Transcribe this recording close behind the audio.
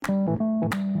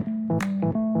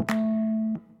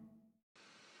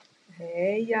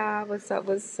y'all. What's up?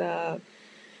 What's up?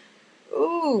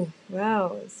 Ooh,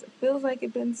 wow. It feels like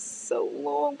it's been so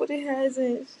long, but it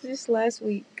hasn't. It's just last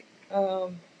week.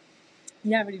 You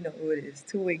already know who it is.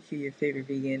 Two-Way Q, your favorite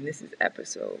vegan. This is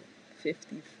episode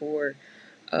 54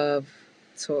 of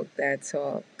Talk That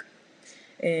Talk.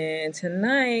 And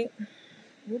tonight,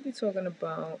 we'll be talking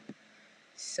about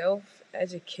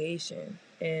self-education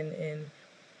and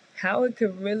how it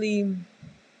could really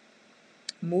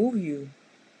move you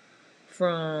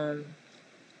from,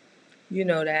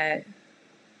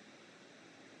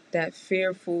 that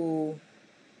fearful,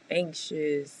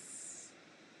 anxious,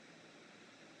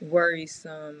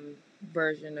 worrisome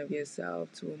version of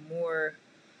yourself to a more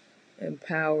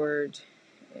empowered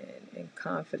and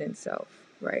confident self,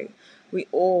 right? We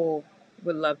all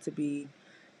would love to be,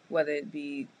 whether it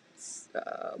be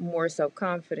more self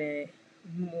confident,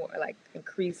 more like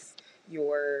increase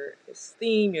your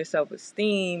esteem, your self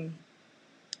esteem,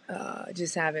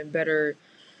 just having better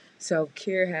self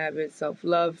care habits, self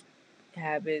love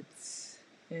habits,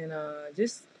 and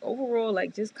just overall,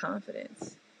 like just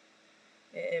confidence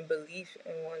and belief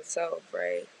in oneself,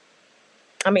 right?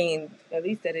 I mean, at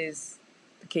least that is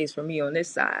the case for me on this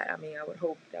side. I mean, I would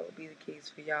hope that would be the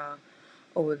case for y'all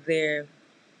over there.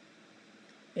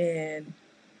 And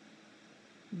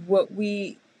what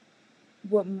we,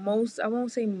 what most, I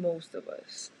won't say most of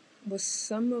us, what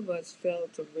some of us fail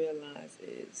to realize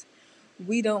is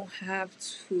we don't have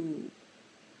to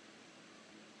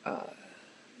uh,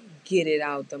 get it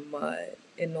out the mud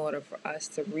in order for us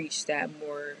to reach that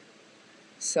more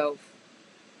self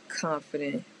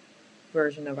confident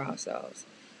version of ourselves.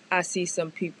 I see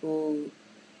some people,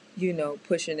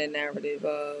 pushing the narrative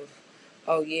of,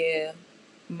 oh yeah,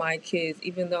 my kids,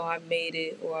 even though I've made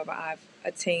it or if I've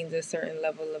attained a certain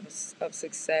level of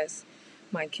success,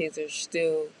 my kids are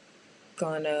still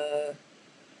gonna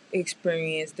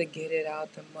experience the get it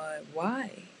out the mud.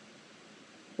 Why?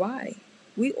 Why?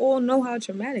 We all know how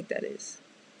traumatic that is.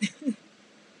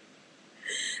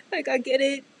 Like, I get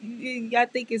it. Y'all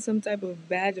think it's some type of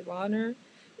badge of honor.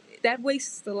 That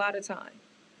wastes a lot of time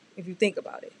if you think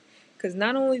about it. Because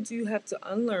not only do you have to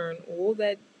unlearn all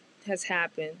that has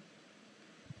happened,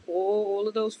 all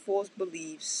of those false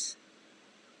beliefs,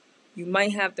 you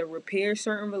might have to repair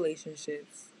certain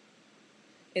relationships.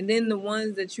 And then the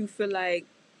ones that you feel like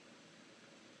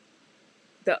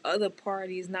the other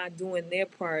party is not doing their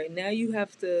part, now you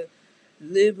have to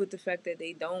live with the fact that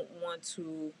they don't want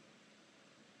to,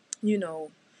 you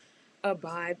know,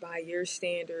 abide by your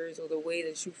standards or the way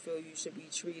that you feel you should be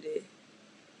treated.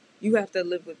 You have to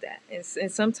live with that.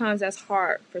 And sometimes that's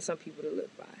hard for some people to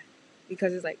live by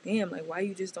because it's like, damn, like, why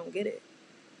you just don't get it?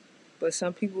 But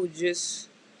some people just,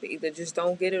 they either just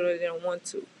don't get it or they don't want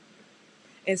to.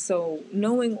 And so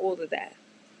knowing all of that,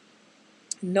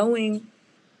 knowing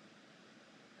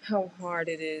how hard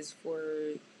it is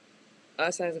for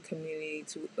us as a community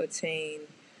to attain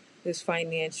this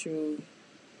financial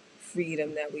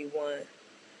freedom that we want,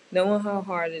 knowing how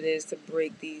hard it is to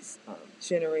break these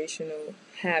generational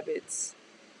habits,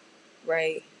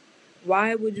 right?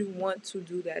 Why would you want to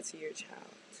do that to your child?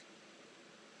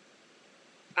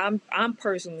 I'm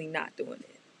personally not doing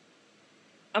it.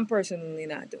 I'm personally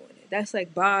not doing it. That's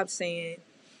like Bob saying,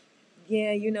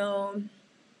 yeah, I'm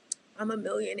a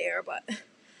millionaire, but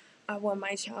I want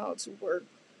my child to work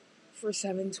for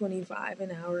 $7.25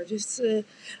 an hour just to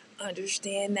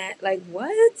understand that. Like,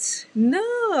 what?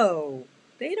 No,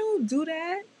 they don't do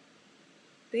that.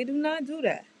 They do not do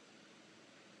that.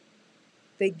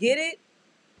 They get it.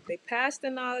 They pass the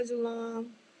knowledge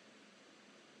along.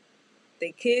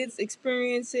 Their kids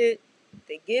experience it.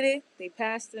 They get it. They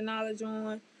pass the knowledge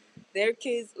on. Their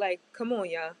kids, like, come on,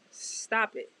 y'all,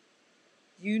 stop it.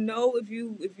 If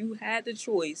you had the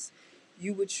choice,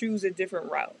 you would choose a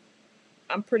different route.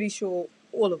 I'm pretty sure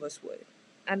all of us would.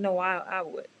 I know I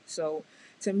would. So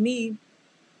to me,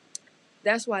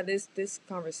 that's why this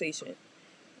conversation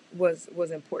was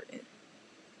important.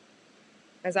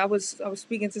 As I was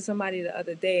speaking to somebody the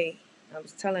other day, I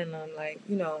was telling them, like,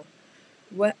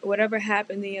 whatever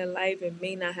happened in your life, it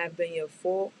may not have been your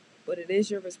fault, but it is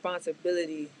your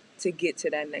responsibility to get to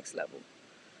that next level.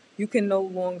 You can no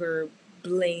longer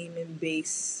blame and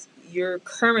base your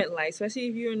current life, especially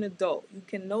if you're an adult. You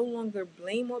can no longer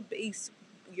blame or base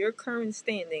your current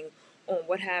standing on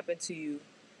what happened to you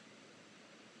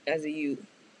as a youth,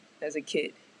 as a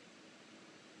kid.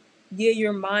 Yeah,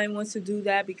 your mind wants to do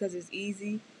that because it's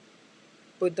easy,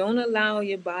 but don't allow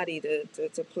your body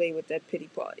to play with that pity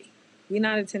party. We're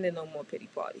not attending no more pity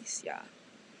parties, y'all.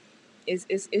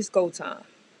 It's go time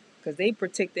because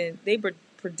predicting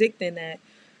that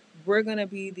we're gonna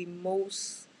be the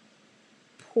most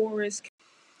poorest.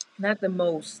 not the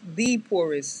most, the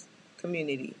poorest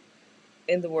community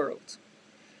in the world.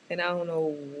 And I don't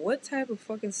know what type of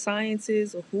fucking science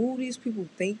is or who these people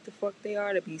think the fuck they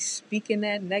are to be speaking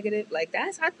that negative. Like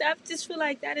I just feel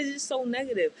like that is just so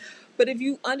negative. But if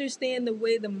you understand the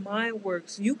way the mind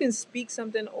works, you can speak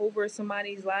something over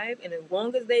somebody's life, and as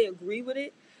long as they agree with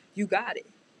it, you got it.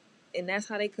 And that's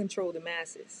how they control the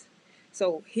masses.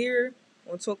 So here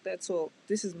on Talk That Talk,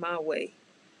 this is my way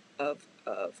of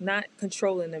not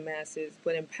controlling the masses,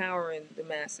 but empowering the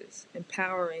masses,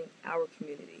 empowering our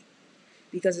community,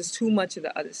 because it's too much of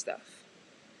the other stuff.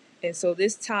 And so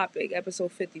this topic,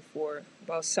 episode 54,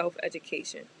 about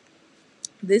self-education,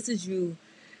 this is you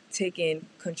taking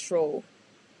control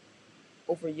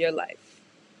over your life,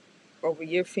 over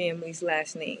your family's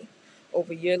last name,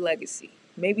 over your legacy.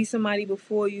 Maybe somebody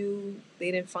before you,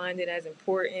 they didn't find it as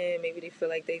important. Maybe they feel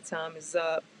like their time is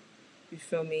up. You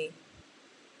feel me?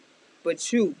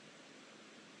 But you,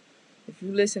 if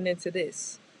you listening to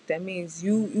this, that means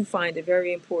you find it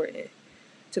very important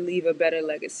to leave a better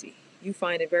legacy. You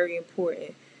find it very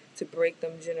important to break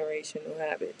them generational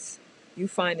habits. You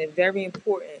find it very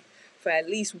important for at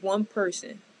least one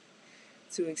person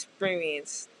to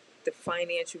experience the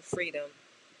financial freedom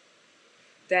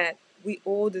that we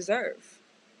all deserve.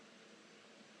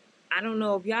 I don't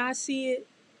know if y'all see it,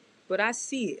 but I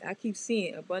see it. I keep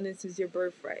seeing abundance is your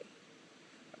birthright.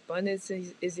 Abundance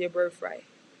is your birthright.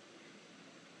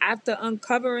 After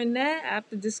uncovering that,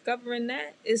 after discovering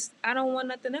that, it's I don't want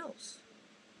nothing else.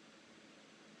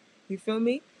 You feel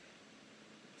me?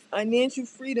 Financial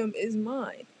freedom is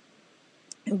mine.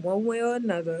 And one way or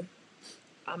another,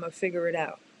 I'm going to figure it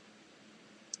out.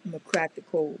 I'm going to crack the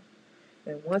code.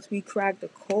 And once we crack the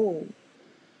code,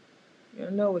 you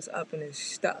know it's up and it's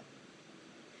stuck.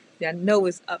 I know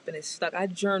it's up and it's stuck. I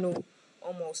journal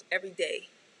almost every day,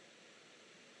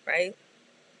 right?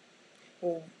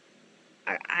 Well,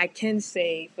 I can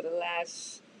say for the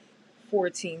last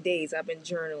 14 days, I've been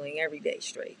journaling every day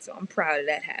straight. So I'm proud of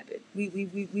that habit.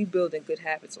 We building good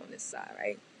habits on this side,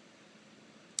 right?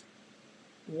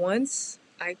 Once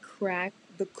I crack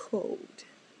the code,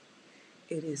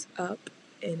 it is up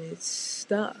and it's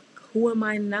stuck. Who am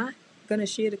I not gonna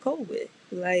share the code with?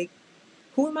 Like,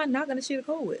 who am I not gonna share the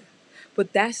code with?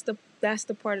 But that's the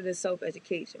part of the self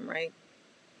education, right?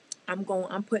 I'm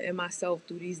putting myself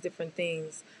through these different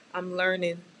things. I'm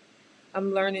learning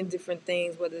I'm learning different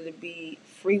things, whether it be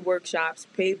free workshops,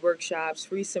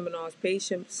 free seminars, paid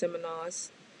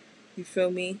seminars. You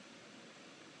feel me?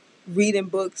 Reading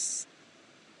books,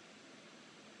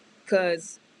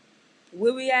 cause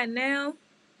where we at now,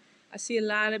 I see a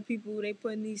lot of people, they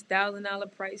putting these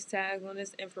 $1,000 price tags on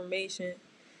this information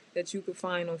that you could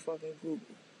find on fucking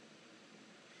Google.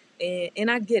 And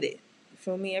I get it. You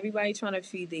feel me? Everybody trying to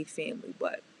feed their family,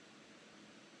 but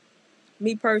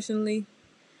me personally,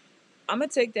 I'm gonna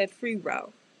take that free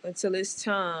route until it's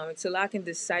time, until I can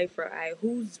decipher, all right,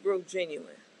 who's real genuine,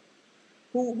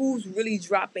 who's really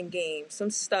dropping game,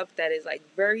 some stuff that is like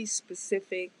very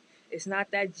specific. It's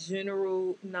not that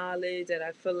general knowledge that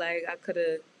I feel like I could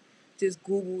have just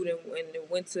Googled and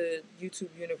went to YouTube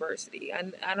University.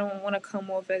 I don't want to come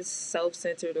off as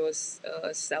self-centered or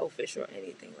selfish or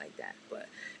anything like that. But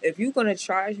if you're going to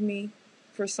charge me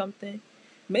for something,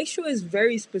 make sure it's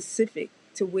very specific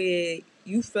to where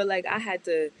you feel like I had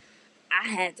to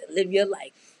live your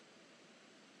life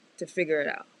to figure it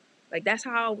out. Like that's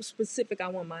how specific I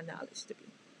want my knowledge to be.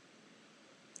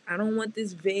 I don't want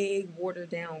this vague, watered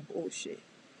down bullshit.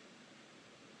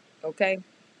 Okay?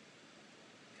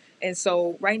 And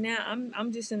so right now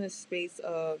I'm just in a space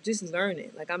of just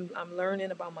learning. Like I'm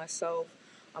learning about myself.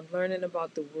 I'm learning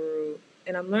about the world.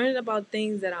 And I'm learning about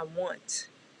things that I want.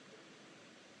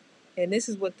 And this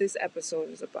is what this episode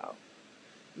is about.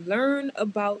 Learn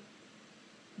about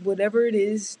whatever it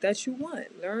is that you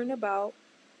want. Learn about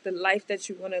the life that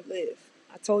you want to live.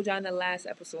 I told y'all in the last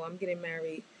episode, I'm getting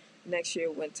married next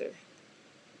year winter.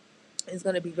 It's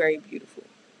going to be very beautiful.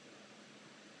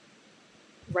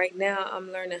 Right now,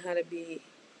 I'm learning how to be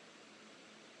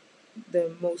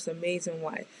the most amazing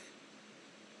wife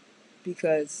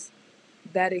because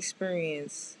that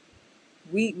experience,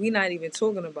 we not even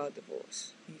talking about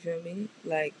divorce. You feel me?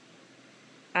 Like,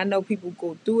 I know people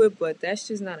go through it, but that's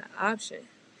just not an option.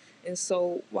 And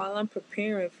so while I'm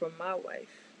preparing for my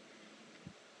wife,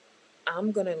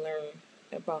 I'm going to learn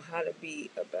about how to be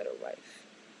a better wife.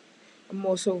 I'm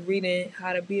also reading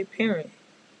how to be a parent.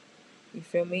 You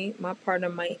feel me? My partner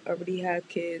might already have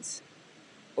kids,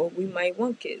 or we might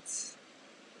want kids.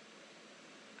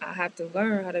 I have to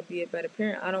learn how to be a better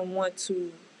parent. I don't want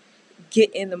to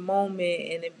get in the moment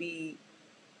and it be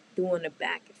doing the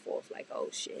back and forth like, oh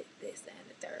shit, this, that, and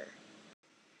the third.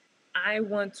 I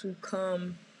want to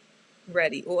come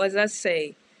ready, or as I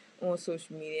say on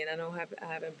social media, and I know I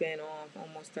haven't been on for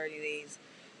almost 30 days.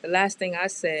 The last thing I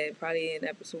said, probably in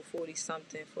episode 40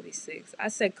 something, 46, I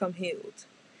said come healed.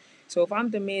 So if I'm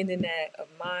demanding that of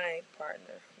my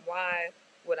partner, why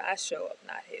would I show up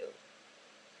not healed?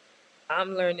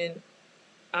 I'm learning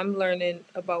I'm learning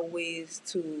about ways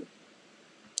to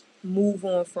move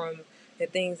on from the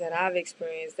things that I've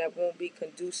experienced that won't be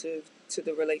conducive to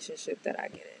the relationship that I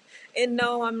get in. And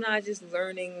no, I'm not just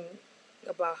learning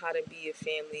about how to be a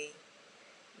family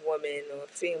woman or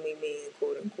family man,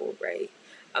 quote unquote, right?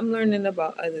 I'm learning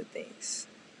about other things.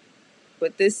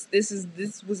 But this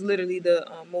was literally the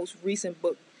most recent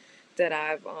book that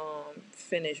I've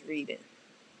finished reading.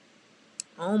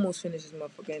 I almost finished this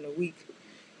motherfucker in a week,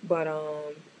 but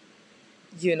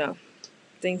you know,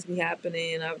 things be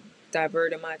happening. I've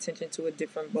diverted my attention to a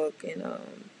different book, and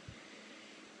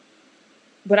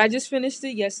but I just finished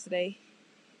it yesterday,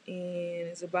 and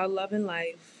it's about love and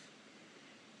life.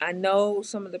 I know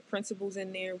some of the principles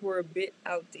in there were a bit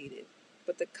outdated,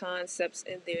 but the concepts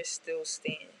in there still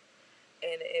stand.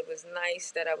 And it was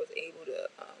nice that I was able to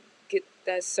get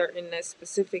that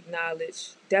specific knowledge.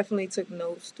 Definitely took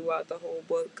notes throughout the whole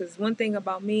book, because one thing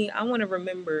about me, I want to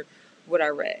remember what I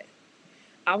read.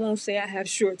 I won't say I have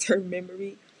short term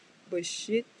memory, but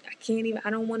shit, I can't even. I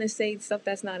don't want to say stuff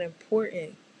that's not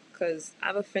important, because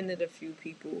I've offended a few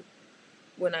people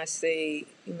when I say,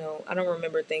 I don't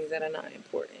remember things that are not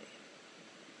important.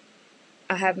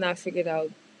 I have not figured out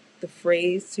the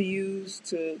phrase to use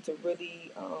to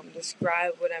really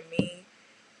describe what I mean,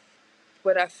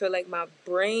 but I feel like my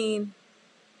brain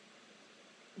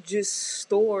just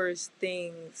stores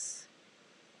things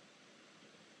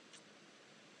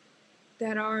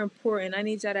that are important. I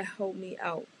need y'all to help me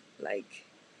out, like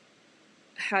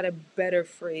how to better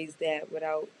phrase that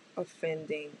without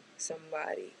offending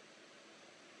somebody.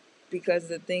 Because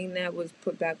the thing that was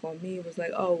put back on me was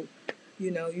like, oh,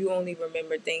 you only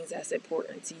remember things that's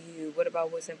important to you. What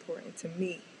about what's important to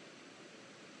me?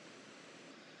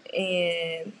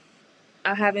 And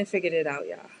I haven't figured it out,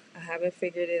 y'all. I haven't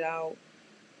figured it out.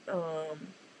 Um,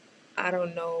 I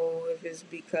don't know if it's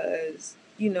because,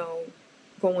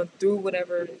 going through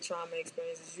whatever trauma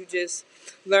experiences, you just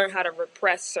learn how to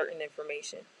repress certain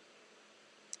information.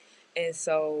 And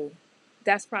so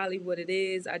that's probably what it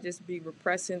is. I just be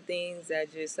repressing things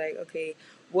that just like, okay,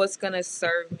 what's going to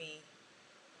serve me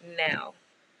now,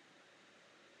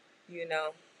 you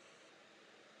know?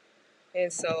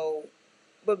 And so,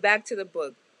 but back to the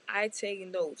book, I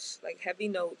take notes, like heavy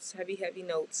notes, heavy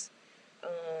notes,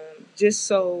 just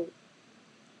so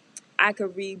I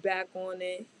could read back on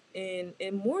it.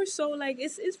 And more so, like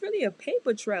it's really a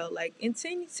paper trail. Like in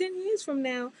 10 years from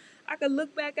now, I could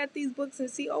look back at these books and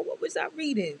see, oh, what was I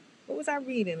reading? What was I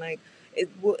reading? Like,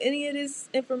 will any of this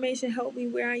information help me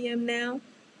where I am now?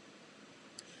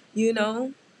 You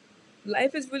know,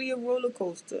 life is really a roller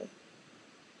coaster.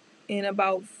 And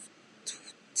about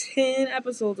 10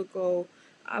 episodes ago,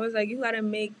 I was like, you gotta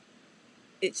make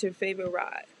it your favorite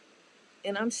ride.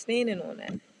 And I'm standing on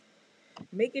that.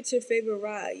 Make it your favorite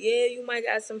ride. Yeah, you might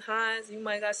got some highs, you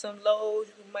might got some lows,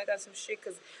 you might got some shit.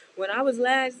 Cause when I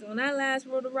last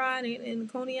rode a ride in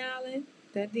Coney Island,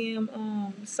 that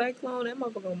damn cyclone, that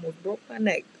motherfucker almost broke my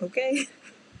neck. Okay,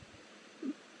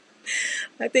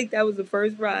 I think that was the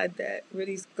first ride that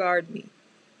really scarred me.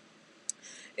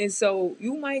 And so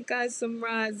you might got some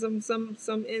rides,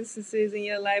 some instances in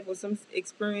your life or some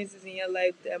experiences in your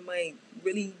life that might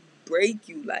really break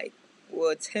you, like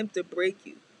or attempt to break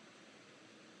you.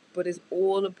 But it's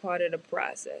all a part of the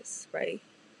process, right?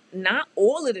 Not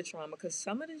all of the trauma, because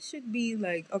some of it should be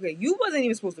like, okay, you wasn't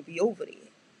even supposed to be over there.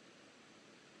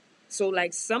 So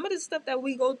like some of the stuff that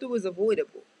we go through is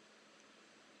avoidable.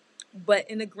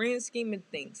 But in the grand scheme of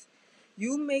things,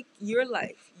 you make your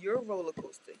life your roller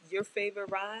coaster, your favorite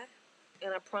ride,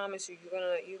 and I promise you,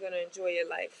 you're gonna enjoy your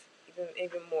life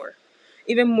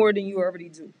even more than you already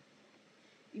do,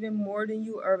 even more than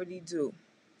you already do,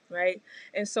 right?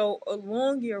 And so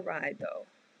along your ride, though,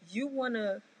 you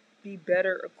wanna be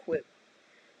better equipped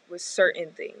with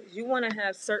certain things. You want to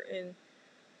have certain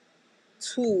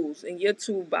tools in your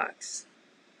toolbox.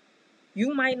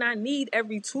 You might not need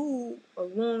every tool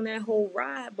along that whole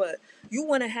ride, but you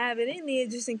want to have it in there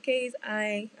just in case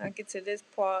I get to this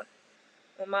part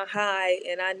on my high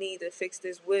and I need to fix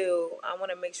this wheel. I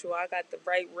want to make sure I got the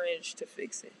right wrench to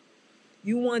fix it.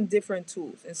 You want different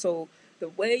tools. And so the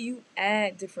way you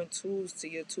add different tools to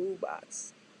your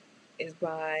toolbox is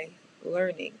by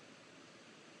learning.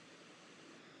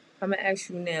 I'm gonna ask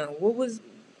you now,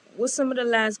 what's some of the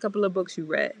last couple of books you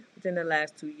read within the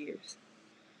last 2 years?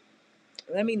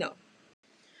 Let me know.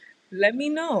 Let me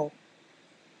know,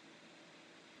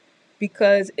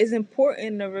 because it's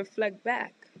important to reflect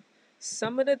back.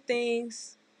 Some of the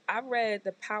things I read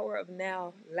The Power of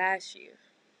Now last year,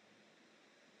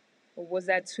 or was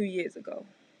that 2 years ago?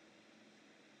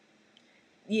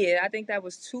 Yeah, I think that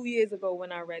was 2 years ago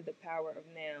when I read The Power of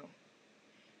Now.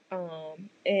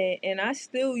 And I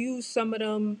still use some of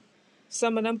them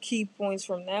key points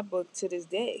from that book to this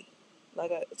day.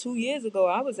 Like 2 years ago,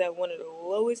 I was at one of the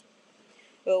lowest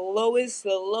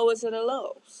of the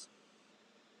lows.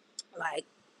 Like,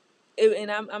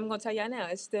 and I'm gonna tell y'all now,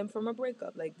 it stemmed from a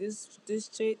breakup. Like this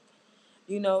chick,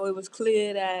 it was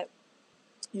clear that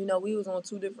we was on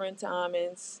two different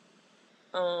timings.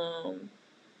 Um,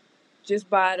 just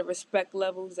by the respect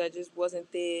levels that just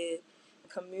wasn't there,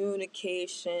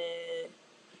 communication,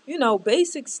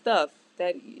 basic stuff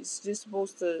that is just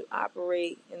supposed to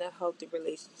operate in a healthy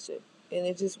relationship, and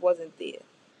it just wasn't there.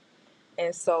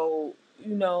 And so,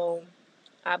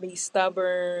 I be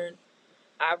stubborn.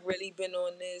 I've really been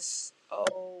on this,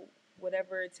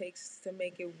 whatever it takes to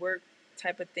make it work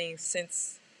type of thing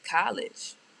since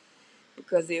college,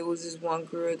 because there was this one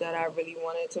girl that I really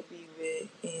wanted to be with,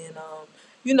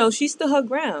 and she stood her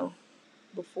ground.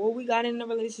 Before we got in the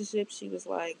relationship, she was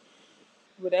like,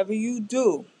 "Whatever you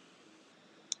do,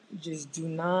 just do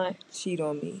not cheat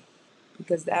on me,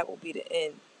 because that will be the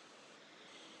end."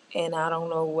 And I don't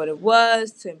know what it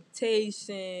was,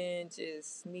 temptation,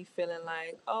 just me feeling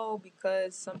like, oh,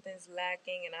 because something's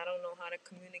lacking and I don't know how to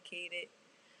communicate it,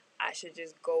 I should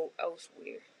just go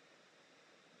elsewhere.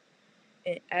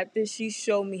 And after she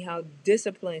showed me how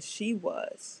disciplined she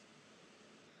was,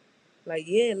 like,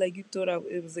 yeah, like you thought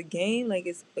it was a game, like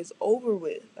it's over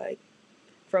with. Like,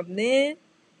 from then,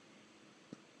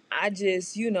 I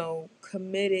just,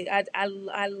 committed.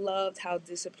 I loved how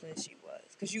disciplined she was,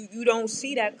 because you don't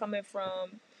see that coming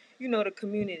from, the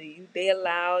community. They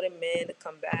allow the men to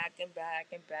come back and back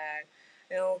and back.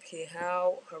 They don't care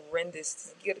how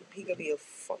horrendous he could be, a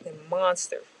fucking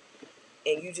monster,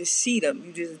 and you just see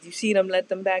them. You see them let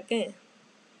them back in,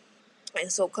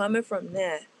 and so coming from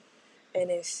that, and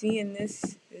then seeing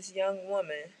this young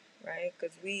woman, right?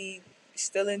 Because we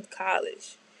still in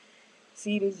college,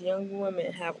 see this young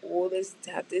woman have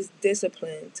this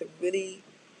discipline to really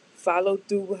follow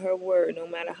through with her word, no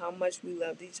matter how much we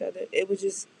loved each other. It was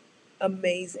just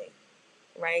amazing,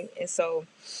 right? And so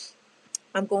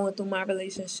I'm going through my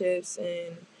relationships,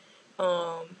 and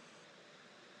um,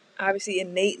 obviously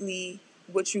innately,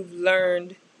 what you've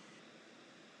learned,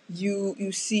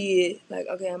 you see it like,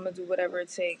 okay, I'm gonna do whatever it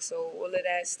takes. So all of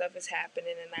that stuff is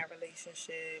happening in that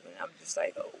relationship, and I'm just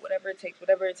like, oh, whatever it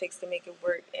takes to make it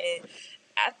work. And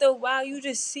after a while, you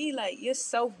just see like your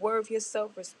self worth, your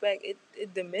self respect,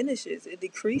 it diminishes, it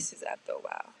decreases after a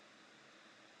while.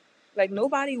 Like,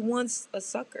 nobody wants a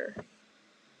sucker,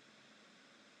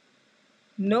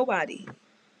 nobody.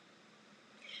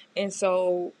 And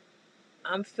so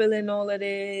I'm feeling all of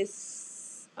this.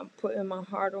 I'm putting my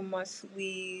heart on my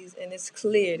sleeves, and it's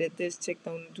clear that this chick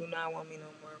don't do not want me no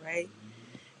more, right?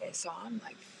 And so I'm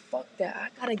like, fuck that. I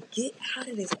gotta get out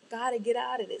of this. I gotta get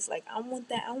out of this. Like, I want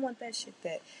that shit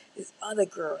that this other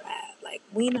girl had. Like,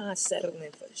 we not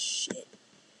settling for shit.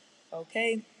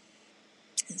 Okay?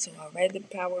 And so I read The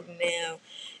Power of Now,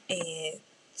 and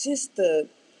just the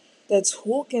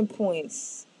talking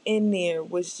points in there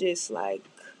was just like,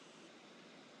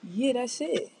 yeah, that's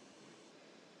it.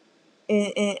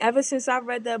 And ever since I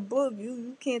read that book,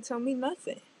 you can't tell me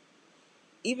nothing.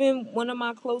 Even one of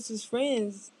my closest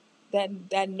friends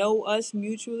that know us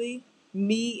mutually,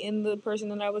 me and the person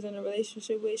that I was in a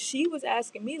relationship with, she was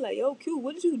asking me like, "Yo, Q,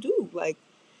 what did you do? Like,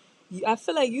 I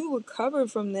feel like you recovered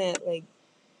from that like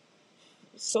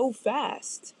so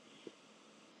fast."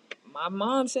 My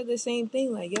mom said the same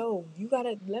thing, like, "Yo, you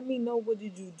gotta let me know, what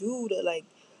did you do to, like,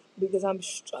 because I'm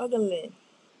struggling."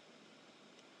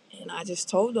 And I just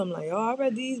told them like, "Oh, I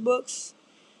read these books,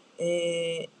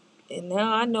 and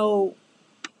now I know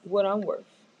what I'm worth.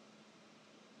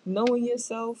 Knowing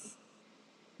yourself,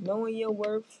 knowing your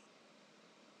worth,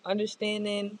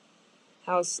 understanding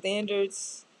how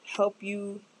standards help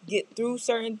you get through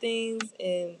certain things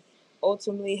and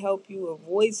ultimately help you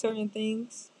avoid certain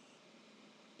things,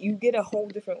 you get a whole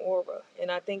different aura."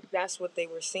 And I think that's what they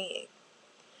were seeing.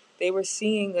 They were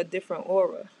seeing a different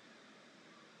aura.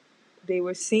 They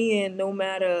were seeing, no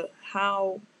matter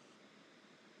how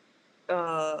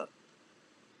uh,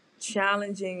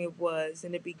 challenging it was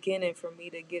in the beginning for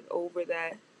me to get over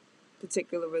that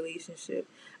particular relationship,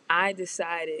 I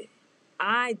decided,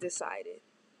 I decided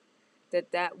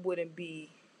that wouldn't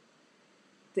be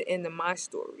the end of my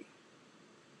story.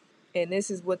 And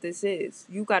this is what this is.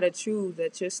 You gotta choose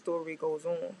that your story goes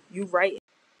on. You write.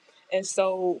 And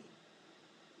so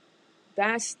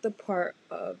that's the part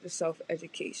of the self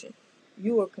education.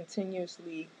 You are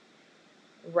continuously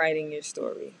writing your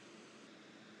story.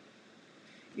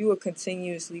 You are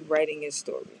continuously writing your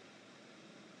story.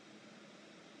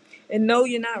 And no,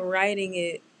 you're not writing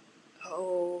it,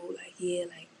 oh, like, yeah,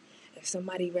 like, if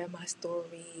somebody read my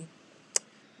story,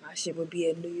 my shit would be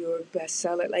a New York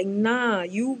bestseller. Like, nah,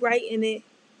 you writing it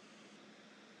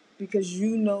because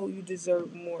you know you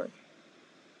deserve more.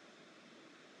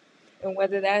 And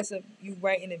whether that's you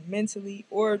writing it mentally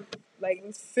or like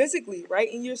physically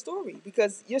writing your story,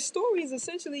 because your story is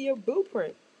essentially your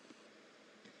blueprint.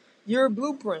 Your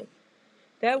blueprint.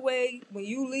 That way, when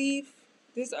you leave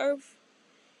this earth,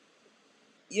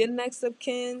 your next of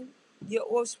kin, your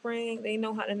offspring, they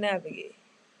know how to navigate.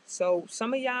 So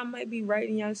some of y'all might be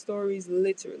writing your stories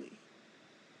literally.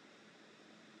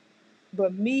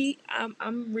 But me,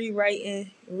 I'm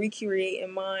rewriting,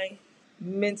 recreating mine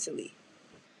mentally.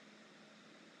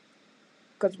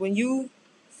 Cause when you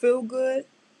feel good,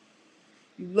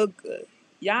 you look good.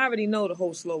 Y'all already know the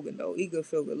whole slogan though. Eat good,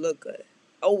 feel good, look good.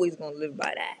 Always gonna live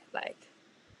by that. Like,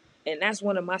 and that's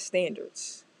one of my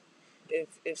standards.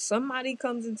 If somebody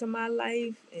comes into my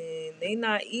life and they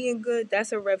not eating good,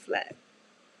 that's a red flag.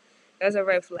 That's a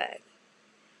red flag.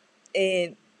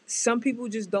 And some people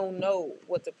just don't know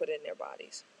what to put in their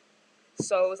bodies.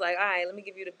 So it's like, all right, let me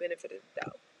give you the benefit of the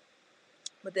doubt.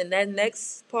 But then that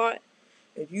next part,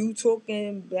 if you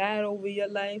talking bad over your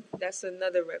life, that's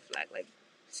another red flag. Like,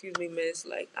 excuse me, miss,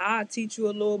 like, I'll teach you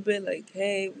a little bit, like,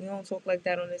 hey, we don't talk like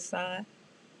that on this side.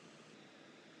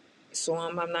 So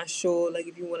I'm not sure, like,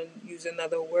 if you want to use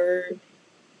another word.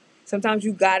 Sometimes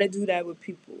you got to do that with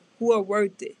people who are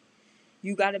worth it.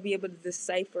 You got to be able to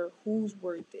decipher who's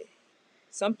worth it.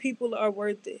 Some people are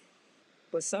worth it,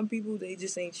 but some people, they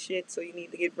just ain't shit, so you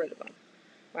need to get rid of them,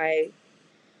 right?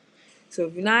 So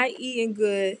if you're not eating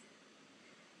good,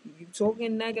 you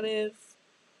talking negative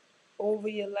over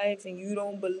your life, and you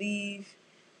don't believe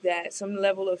that some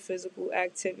level of physical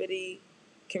activity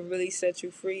can really set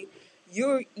you free,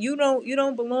 you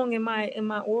don't belong in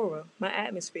my aura, my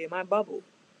atmosphere, my bubble.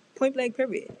 Point blank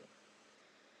period.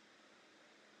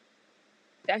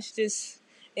 That's just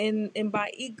and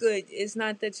by eat good, it's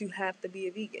not that you have to be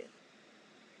a vegan.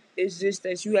 It's just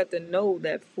that you have to know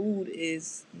that food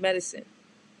is medicine.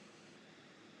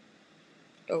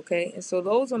 Okay? And so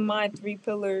those are my three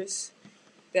pillars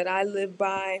that I live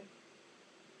by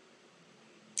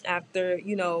after,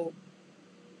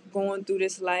 going through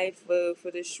this life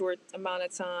for this short amount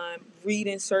of time,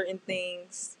 reading certain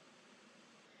things,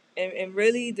 and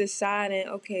really deciding,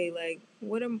 okay, like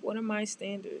what are my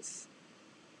standards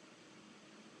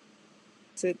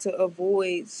to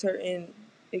avoid certain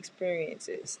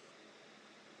experiences.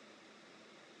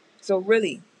 So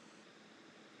really,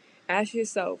 ask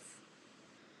yourself,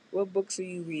 what books are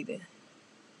you reading?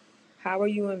 How are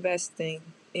you investing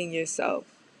in yourself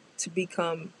to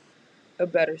become a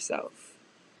better self?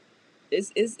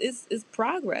 It's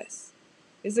progress.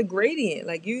 It's a gradient.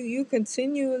 Like you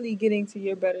continually getting to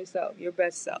your better self, your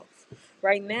best self.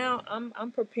 Right now,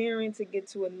 I'm preparing to get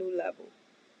to a new level.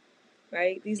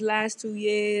 Right, these last 2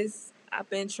 years, I've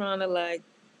been trying to like,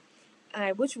 all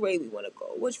right, which way we want to go,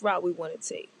 which route we want to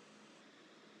take.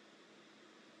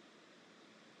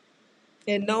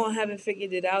 And no, I haven't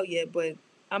figured it out yet, but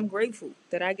I'm grateful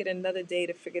that I get another day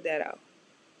to figure that out.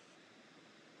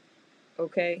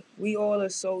 Okay, we all are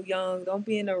so young. Don't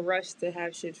be in a rush to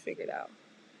have shit figured out.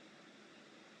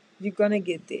 You're gonna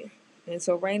get there. And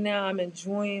so right now, I'm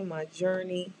enjoying my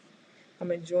journey.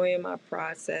 I'm enjoying my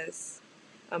process.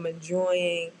 I'm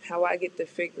enjoying how I get to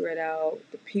figure it out,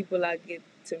 the people I get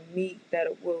to meet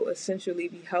that will essentially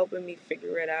be helping me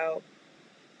figure it out,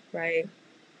 right?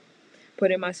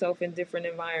 Putting myself in different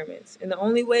environments. And the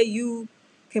only way you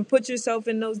can put yourself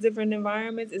in those different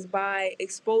environments is by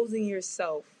exposing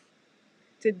yourself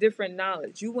to different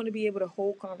knowledge. You want to be able to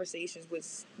hold conversations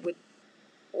with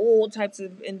all types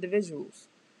of individuals.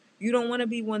 You don't want to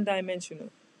be one dimensional,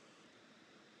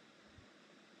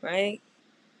 right?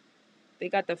 They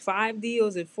got the 5D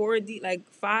and 4D, like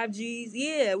 5Gs.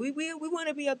 Yeah, we want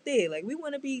to be up there. Like we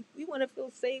want to feel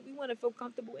safe. We want to feel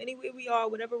comfortable anywhere we are,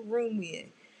 whatever room we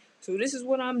in. So this is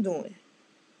what I'm doing.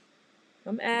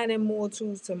 I'm adding more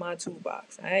tools to my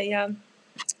toolbox. All right, y'all.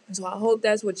 So I hope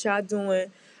that's what y'all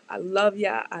doing. I love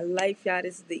y'all. I like y'all.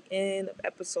 This is the end of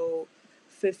episode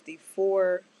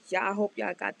 54. Y'all, hope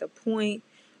y'all got the point.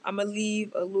 I'm going to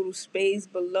leave a little space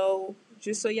below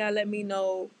just so y'all let me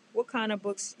know what kind of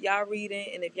books y'all reading.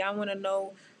 And if y'all want to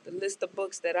know the list of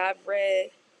books that I've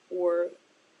read or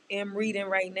am reading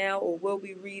right now or will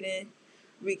be reading,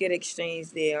 we can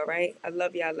exchange there, all right? I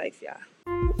love y'all. Life, y'all.